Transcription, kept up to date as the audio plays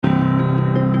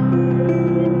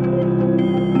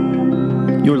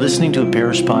You're listening to a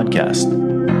parish podcast,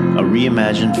 a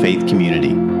reimagined faith community.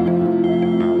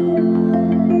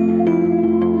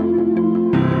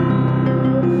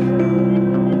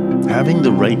 Having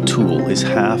the right tool is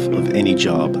half of any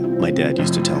job, my dad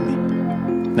used to tell me.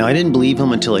 Now, I didn't believe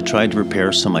him until I tried to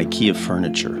repair some IKEA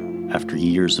furniture after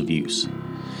years of use.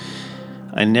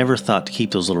 I never thought to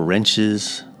keep those little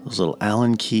wrenches, those little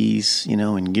Allen keys,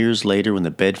 and years later when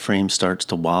the bed frame starts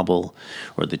to wobble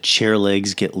or the chair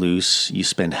legs get loose, you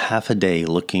spend half a day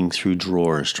looking through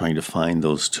drawers trying to find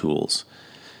those tools.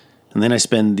 And then I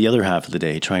spend the other half of the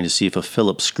day trying to see if a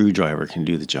Phillips screwdriver can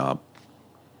do the job.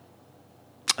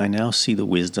 I now see the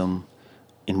wisdom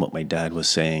in what my dad was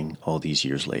saying all these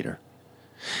years later.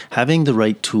 Having the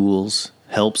right tools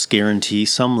helps guarantee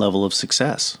some level of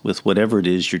success with whatever it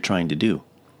is you're trying to do.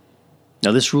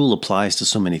 Now, this rule applies to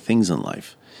so many things in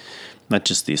life, not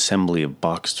just the assembly of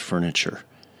boxed furniture.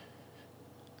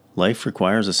 Life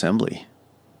requires assembly.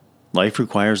 Life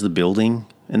requires the building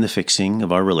and the fixing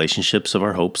of our relationships, of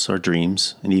our hopes, our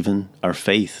dreams, and even our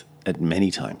faith at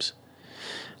many times.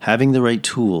 Having the right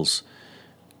tools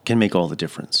can make all the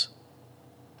difference.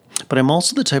 But I'm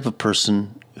also the type of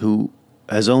person who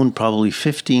has owned probably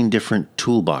 15 different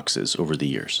toolboxes over the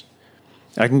years.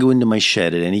 I can go into my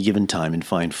shed at any given time and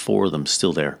find 4 of them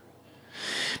still there.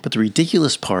 But the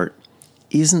ridiculous part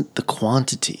isn't the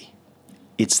quantity,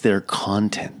 it's their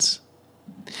contents.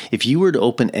 If you were to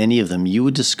open any of them, you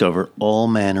would discover all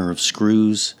manner of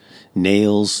screws,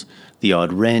 nails, the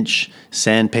odd wrench,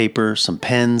 sandpaper, some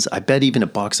pens, I bet even a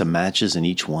box of matches in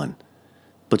each one.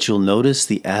 But you'll notice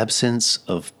the absence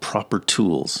of proper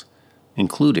tools,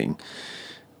 including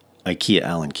IKEA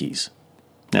Allen keys.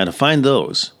 Now, to find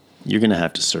those, you're going to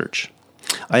have to search.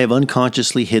 I have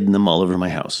unconsciously hidden them all over my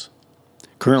house.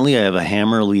 Currently, I have a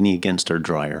hammer leaning against our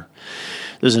dryer.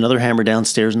 There's another hammer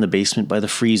downstairs in the basement by the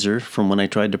freezer from when I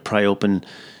tried to pry open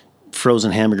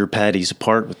frozen hamburger patties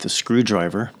apart with the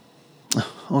screwdriver.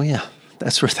 Oh yeah,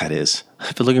 that's where that is.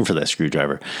 I've been looking for that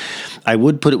screwdriver. I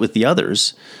would put it with the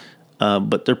others,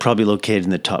 but they're probably located in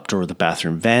the top drawer of the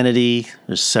bathroom vanity.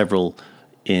 There's several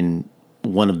in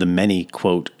one of the many,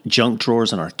 quote, junk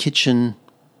drawers in our kitchen.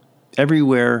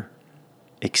 Everywhere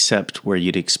except where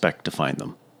you'd expect to find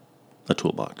them, a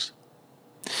toolbox.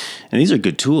 And these are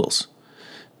good tools,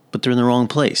 but they're in the wrong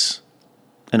place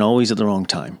and always at the wrong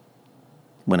time.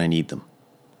 When I need them,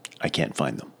 I can't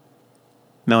find them.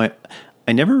 Now,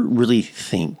 I never really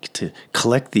think to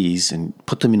collect these and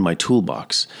put them in my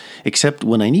toolbox, except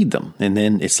when I need them. And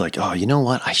then it's like, oh, you know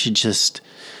what? I should just,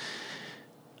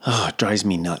 it drives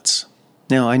me nuts.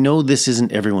 Now, I know this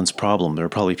isn't everyone's problem. There are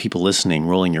probably people listening,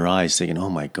 rolling your eyes, thinking, oh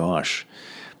my gosh.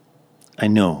 I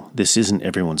know this isn't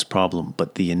everyone's problem,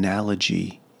 but the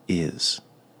analogy is.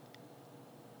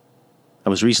 I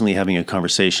was recently having a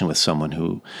conversation with someone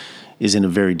who is in a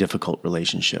very difficult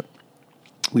relationship.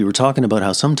 We were talking about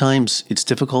how sometimes it's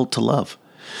difficult to love,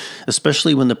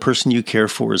 especially when the person you care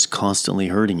for is constantly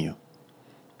hurting you.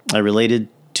 I related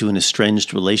to an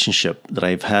estranged relationship that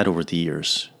I've had over the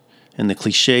years. And the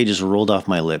cliche just rolled off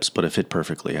my lips, but it fit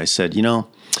perfectly. I said,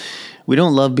 we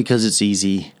don't love because it's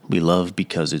easy. We love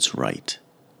because it's right.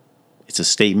 It's a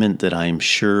statement that I'm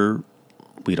sure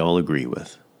we'd all agree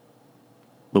with.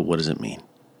 But what does it mean?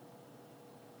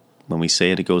 When we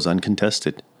say it, it goes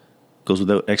uncontested. It goes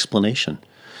without explanation.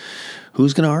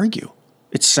 Who's going to argue?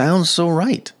 It sounds so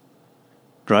right.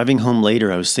 Driving home later,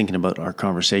 I was thinking about our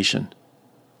conversation.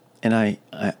 And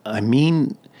I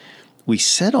mean, we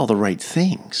said all the right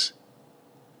things.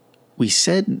 We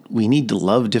said we need to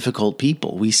love difficult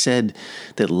people. We said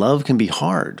that love can be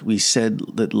hard. We said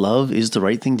that love is the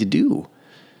right thing to do.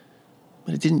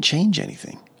 But it didn't change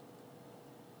anything.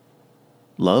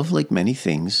 Love, like many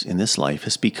things in this life,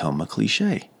 has become a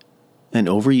cliche, an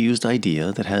overused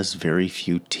idea that has very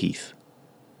few teeth.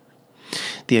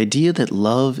 The idea that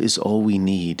love is all we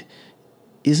need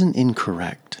isn't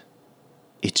incorrect.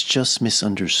 It's just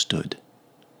misunderstood.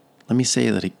 Let me say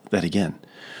that again.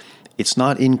 It's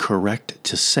not incorrect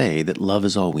to say that love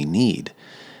is all we need,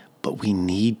 but we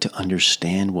need to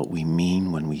understand what we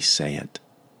mean when we say it.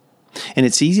 And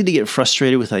it's easy to get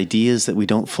frustrated with ideas that we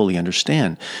don't fully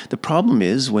understand. The problem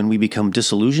is when we become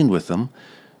disillusioned with them,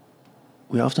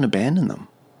 we often abandon them.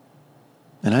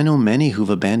 And I know many who've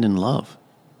abandoned love,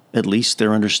 at least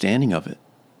their understanding of it.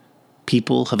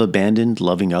 People have abandoned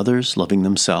loving others, loving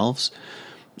themselves,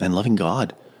 and loving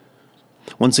God.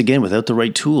 Once again, without the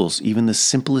right tools, even the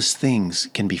simplest things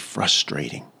can be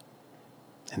frustrating.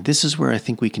 And this is where I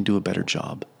think we can do a better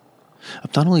job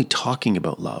of not only talking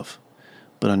about love,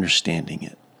 but understanding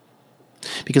it.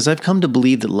 Because I've come to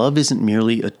believe that love isn't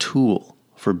merely a tool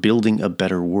for building a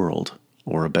better world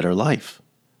or a better life.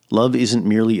 Love isn't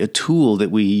merely a tool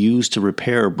that we use to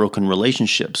repair broken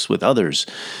relationships with others,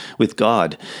 with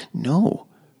God. No.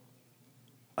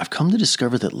 I've come to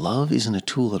discover that love isn't a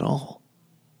tool at all.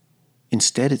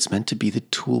 Instead, it's meant to be the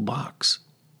toolbox.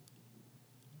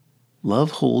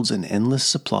 Love holds an endless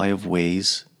supply of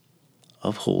ways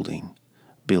of holding,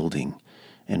 building,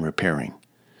 and repairing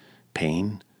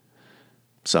pain,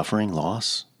 suffering,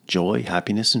 loss, joy,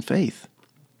 happiness, and faith.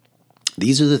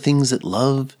 These are the things that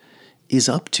love is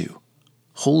up to,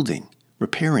 holding,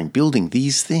 repairing, building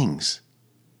these things.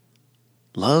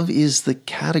 Love is the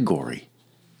category,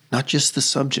 not just the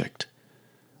subject.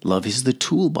 Love is the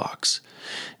toolbox,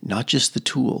 not just the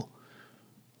tool.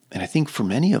 And I think for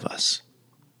many of us,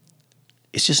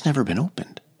 it's just never been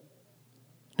opened.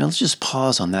 Now let's just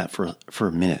pause on that for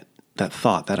a minute, that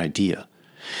thought, that idea.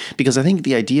 Because I think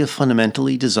the idea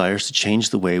fundamentally desires to change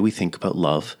the way we think about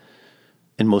love,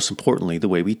 and most importantly, the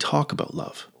way we talk about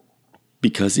love.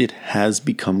 Because it has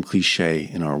become cliche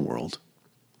in our world.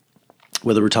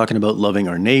 Whether we're talking about loving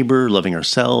our neighbor, loving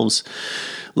ourselves,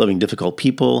 loving difficult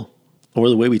people, or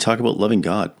the way we talk about loving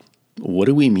God. What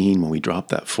do we mean when we drop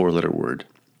that 4-letter word?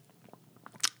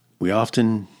 We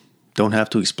often don't have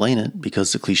to explain it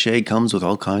because the cliche comes with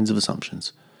all kinds of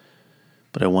assumptions.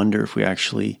 But I wonder if we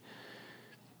actually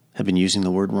have been using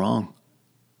the word wrong.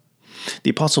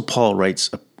 The Apostle Paul writes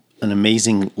an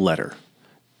amazing letter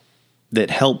that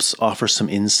helps offer some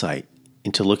insight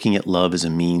into looking at love as a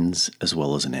means as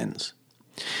well as an ends.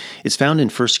 It's found in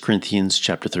 1 Corinthians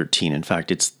chapter 13. In fact,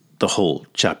 it's the whole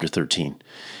chapter 13.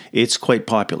 It's quite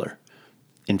popular.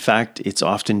 In fact, it's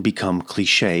often become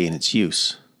cliche in its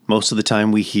use. Most of the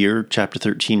time we hear chapter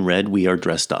 13 read, we are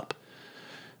dressed up.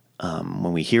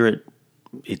 When we hear it,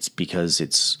 it's because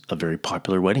it's a very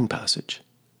popular wedding passage.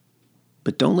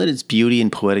 But don't let its beauty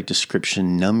and poetic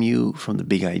description numb you from the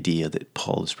big idea that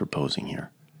Paul is proposing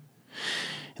here.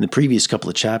 In the previous couple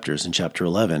of chapters, in chapter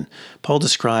 11, Paul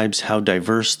describes how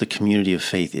diverse the community of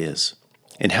faith is,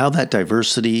 and how that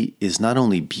diversity is not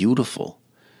only beautiful,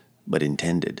 but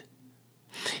intended.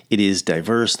 It is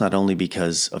diverse not only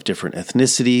because of different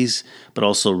ethnicities, but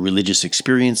also religious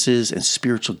experiences and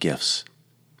spiritual gifts.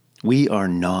 We are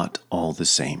not all the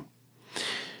same,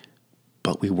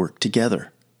 but we work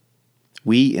together.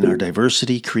 We, in our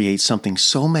diversity, create something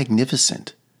so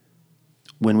magnificent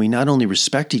when we not only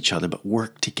respect each other, but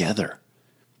work together.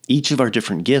 Each of our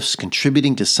different gifts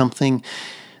contributing to something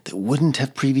that wouldn't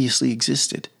have previously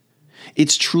existed.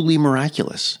 It's truly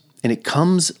miraculous, and it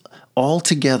comes all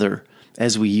together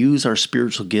as we use our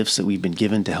spiritual gifts that we've been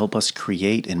given to help us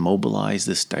create and mobilize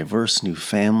this diverse new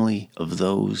family of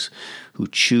those who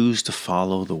choose to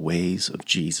follow the ways of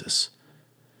Jesus.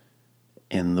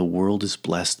 And the world is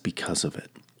blessed because of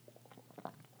it.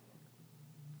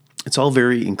 It's all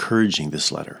very encouraging,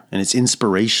 this letter, and it's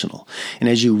inspirational. And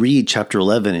as you read chapter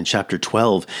 11 and chapter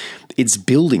 12, it's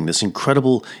building, this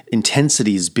incredible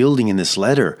intensity is building in this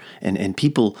letter. And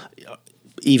people,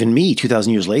 even me,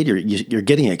 2,000 years later, you're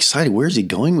getting excited. Where is he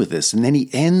going with this? And then he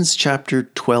ends chapter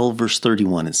 12, verse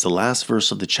 31. It's the last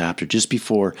verse of the chapter, just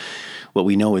before what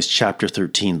we know is chapter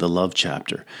 13, the love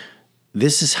chapter.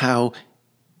 This is how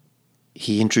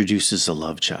he introduces the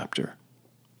love chapter.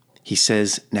 He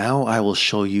says, "Now I will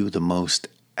show you the most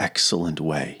excellent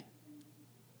way."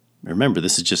 Remember,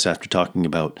 this is just after talking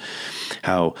about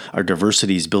how our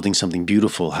diversity is building something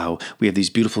beautiful, how we have these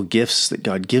beautiful gifts that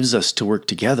God gives us to work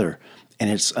together, and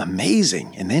it's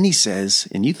amazing. And then he says,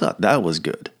 and you thought that was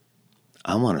good,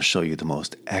 I want to show you the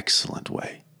most excellent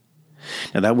way.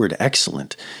 Now that word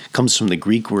excellent comes from the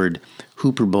Greek word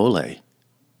hyperbole.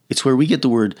 It's where we get the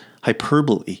word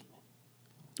hyperbole.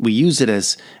 We use it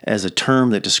as a term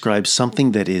that describes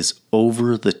something that is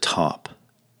over the top.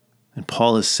 And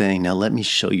Paul is saying, now let me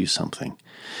show you something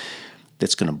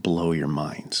that's going to blow your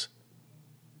minds.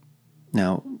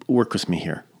 Now, work with me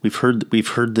here. We've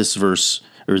heard this verse,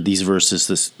 or these verses,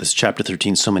 this chapter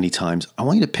 13 so many times. I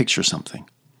want you to picture something.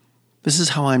 This is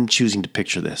how I'm choosing to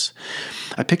picture this.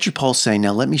 I picture Paul saying,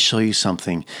 now let me show you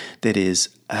something that is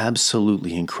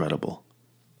absolutely incredible.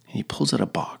 And he pulls out a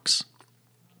box.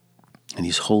 And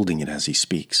he's holding it as he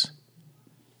speaks.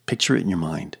 Picture it in your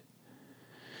mind.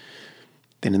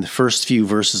 Then in the first few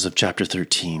verses of chapter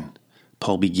 13,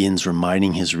 Paul begins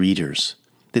reminding his readers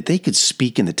that they could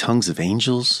speak in the tongues of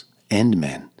angels and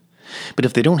men. But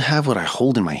if they don't have what I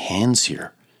hold in my hands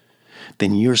here,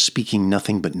 then you're speaking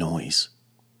nothing but noise.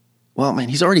 Well, man,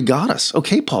 he's already got us.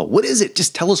 Okay, Paul, what is it?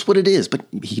 Just tell us what it is. But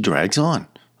he drags on.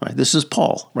 Right? This is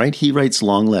Paul, right? He writes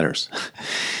long letters.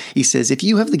 He says, if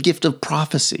you have the gift of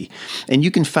prophecy and you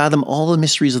can fathom all the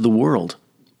mysteries of the world,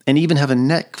 and even have a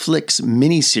Netflix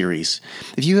miniseries.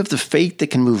 If you have the faith that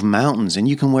can move mountains and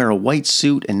you can wear a white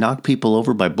suit and knock people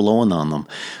over by blowing on them,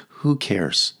 who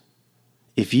cares?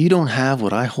 If you don't have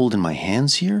what I hold in my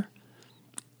hands here,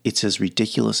 it's as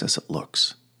ridiculous as it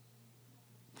looks.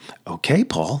 Okay,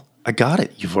 Paul, I got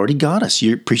it. You've already got us.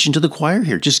 You're preaching to the choir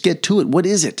here. Just get to it. What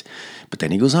is it? But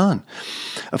then he goes on.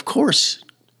 Of course,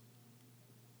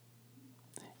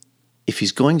 if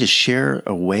he's going to share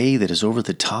a way that is over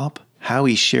the top, how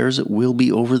he shares it will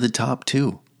be over the top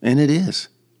too. And it is.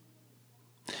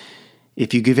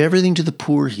 If you give everything to the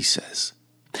poor, he says,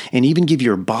 and even give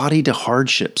your body to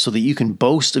hardship so that you can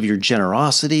boast of your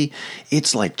generosity,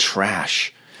 it's like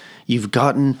trash. You've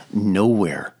gotten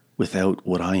nowhere without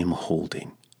what I am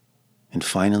holding. And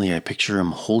finally, I picture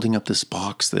him holding up this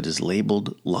box that is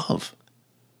labeled love.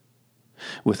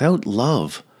 Without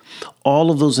love, all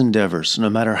of those endeavors, no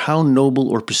matter how noble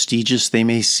or prestigious they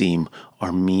may seem,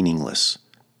 are meaningless.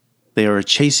 They are a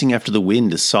chasing after the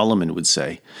wind, as Solomon would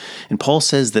say. And Paul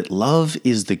says that love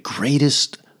is the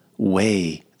greatest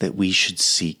way that we should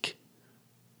seek.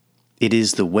 It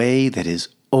is the way that is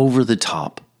over the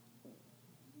top.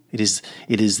 It is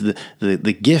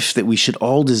the gift that we should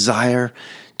all desire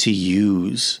to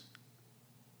use.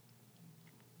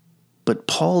 But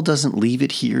Paul doesn't leave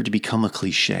it here to become a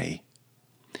cliche.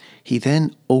 He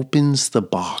then opens the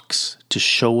box to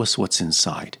show us what's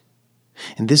inside.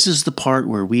 And this is the part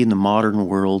where we in the modern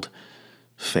world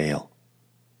fail.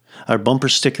 Our bumper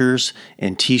stickers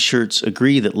and t-shirts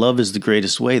agree that love is the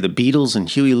greatest way. The Beatles and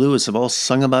Huey Lewis have all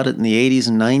sung about it in the 80s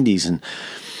and 90s, and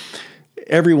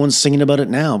everyone's singing about it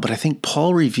now. But I think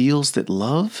Paul reveals that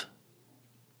love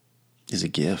is a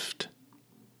gift.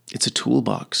 It's a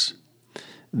toolbox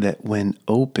that, when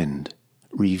opened,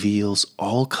 reveals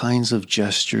all kinds of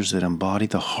gestures that embody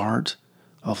the heart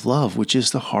of love, which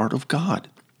is the heart of God.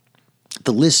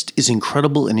 The list is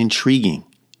incredible and intriguing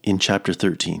in chapter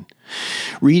 13.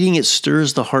 Reading it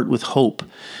stirs the heart with hope,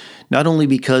 not only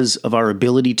because of our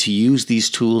ability to use these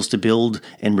tools to build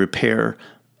and repair,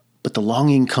 but the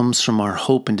longing comes from our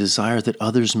hope and desire that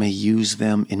others may use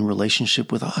them in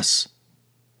relationship with us.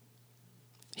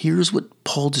 Here's what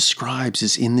Paul describes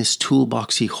as in this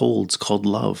toolbox he holds called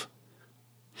love.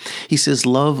 He says,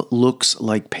 love looks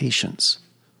like patience.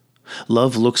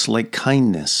 Love looks like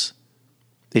kindness.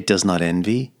 It does not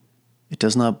envy. It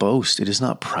does not boast. It is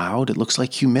not proud. It looks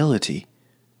like humility.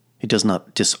 It does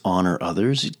not dishonor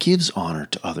others. It gives honor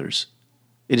to others.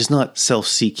 It is not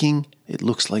self-seeking. It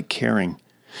looks like caring.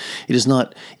 It is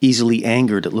not easily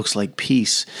angered. It looks like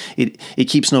peace. It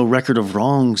keeps no record of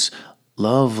wrongs.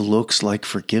 Love looks like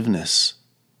forgiveness.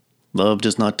 Love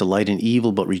does not delight in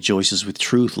evil, but rejoices with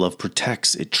truth. Love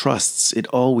protects. It trusts. It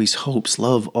always hopes.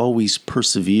 Love always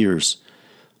perseveres.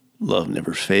 Love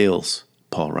never fails,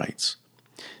 Paul writes.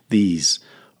 These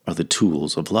are the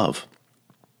tools of love.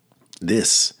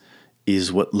 This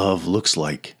is what love looks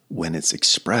like when it's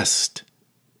expressed,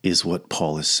 is what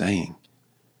Paul is saying.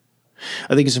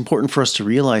 I think it's important for us to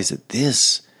realize that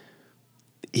this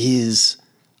is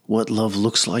what love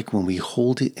looks like when we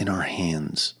hold it in our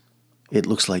hands. It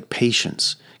looks like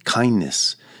patience,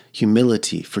 kindness,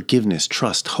 humility, forgiveness,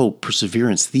 trust, hope,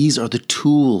 perseverance. These are the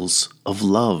tools of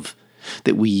love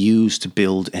that we use to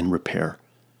build and repair.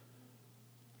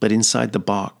 But inside the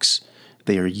box,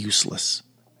 they are useless.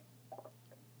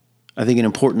 I think an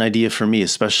important idea for me,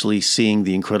 especially seeing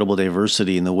the incredible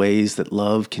diversity in the ways that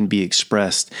love can be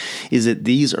expressed, is that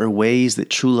these are ways that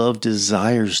true love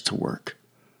desires to work,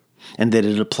 and that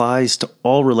it applies to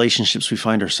all relationships we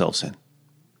find ourselves in.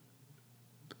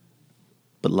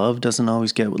 But love doesn't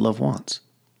always get what love wants.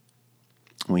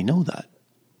 We know that.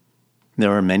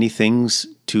 There are many things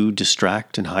to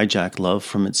distract and hijack love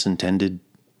from its intended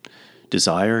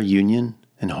desire, union,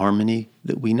 and harmony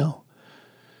that we know.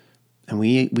 And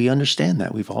we understand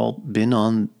that. We've all been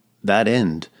on that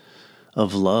end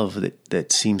of love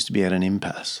that seems to be at an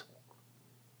impasse.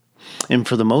 And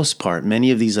for the most part,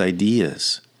 many of these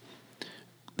ideas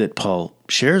that Paul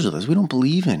shares with us, we don't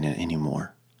believe in it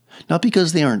anymore. Not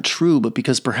because they aren't true, but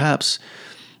because perhaps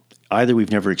either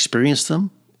we've never experienced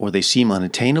them, or they seem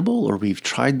unattainable, or we've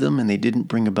tried them and they didn't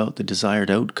bring about the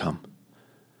desired outcome.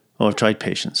 Oh, I've tried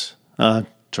patience.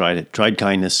 Tried it. Tried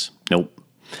kindness. Nope.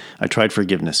 I tried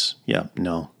forgiveness. Yeah,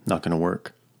 no, not going to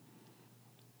work.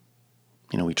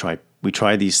 We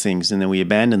try these things and then we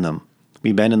abandon them.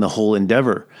 We abandon the whole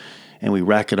endeavor and we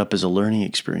rack it up as a learning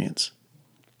experience.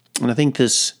 And I think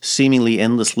this seemingly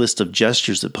endless list of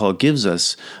gestures that Paul gives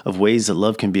us of ways that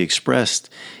love can be expressed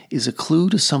is a clue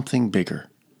to something bigger.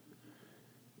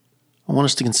 I want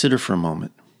us to consider for a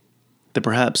moment that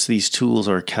perhaps these tools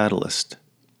are a catalyst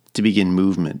to begin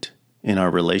movement in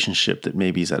our relationship that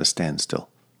maybe is at a standstill.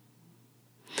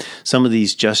 Some of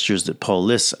these gestures that Paul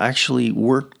lists actually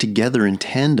work together in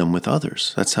tandem with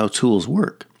others. That's how tools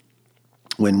work.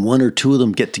 When one or two of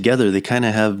them get together, they kind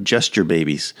of have gesture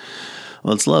babies.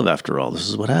 Well, it's love after all. This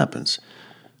is what happens.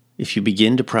 If you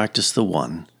begin to practice the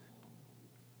one,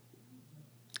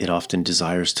 it often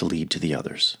desires to lead to the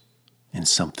others, and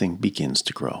something begins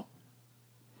to grow.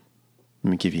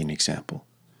 Let me give you an example.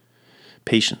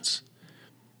 Patience,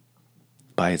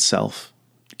 by itself,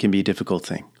 can be a difficult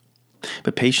thing.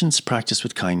 But patience practiced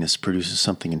with kindness produces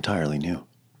something entirely new.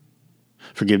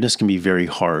 Forgiveness can be very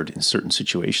hard in certain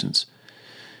situations,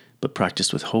 but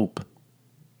practiced with hope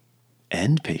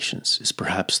and patience is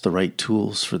perhaps the right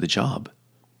tools for the job.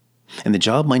 And the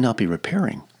job might not be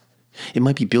repairing. It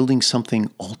might be building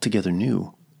something altogether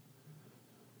new.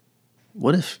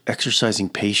 What if exercising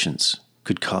patience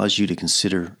could cause you to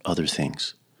consider other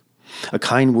things? A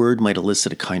kind word might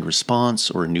elicit a kind response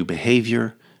or a new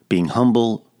behavior. Being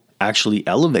humble actually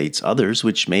elevates others,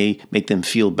 which may make them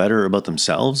feel better about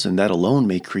themselves, and that alone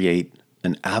may create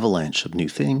an avalanche of new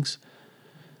things.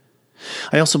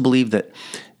 I also believe that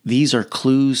these are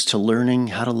clues to learning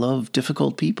how to love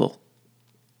difficult people.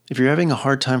 If you're having a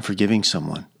hard time forgiving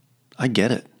someone, I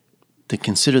get it. Then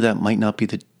consider that might not be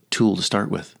the tool to start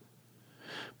with.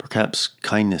 Perhaps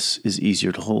kindness is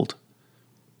easier to hold,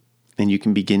 and you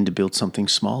can begin to build something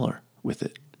smaller with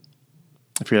it.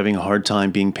 If you're having a hard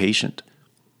time being patient,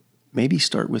 maybe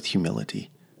start with humility.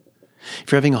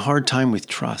 If you're having a hard time with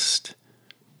trust,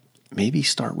 maybe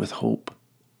start with hope.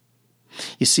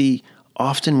 You see,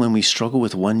 often when we struggle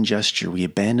with one gesture, we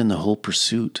abandon the whole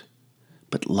pursuit.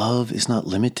 But love is not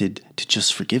limited to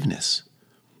just forgiveness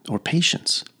or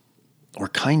patience or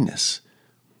kindness.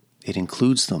 It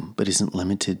includes them, but isn't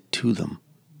limited to them.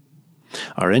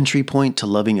 Our entry point to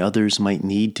loving others might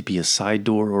need to be a side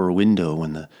door or a window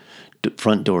when the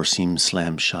front door seems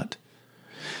slammed shut.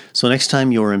 So next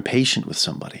time you're impatient with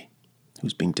somebody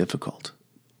who's being difficult,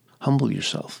 humble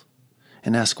yourself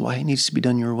and ask why it needs to be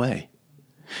done your way.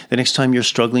 The next time you're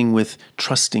struggling with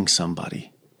trusting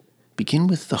somebody, begin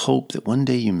with the hope that one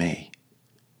day you may.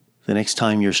 The next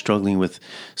time you're struggling with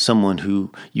someone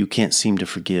who you can't seem to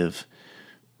forgive,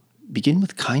 begin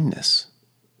with kindness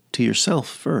to yourself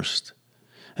first,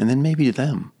 and then maybe to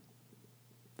them.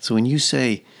 So when you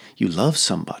say you love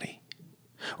somebody,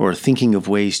 or thinking of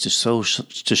ways to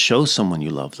show someone you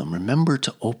love them, remember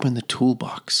to open the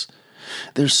toolbox.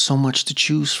 There's so much to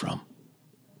choose from.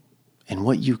 And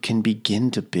what you can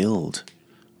begin to build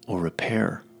or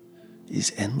repair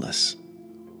is endless.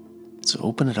 So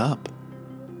open it up.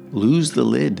 Lose the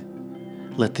lid.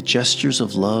 Let the gestures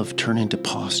of love turn into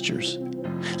postures.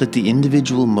 Let the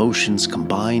individual motions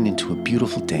combine into a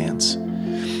beautiful dance.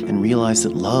 And realize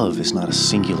that love is not a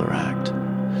singular act,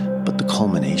 but the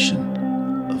culmination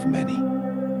of many.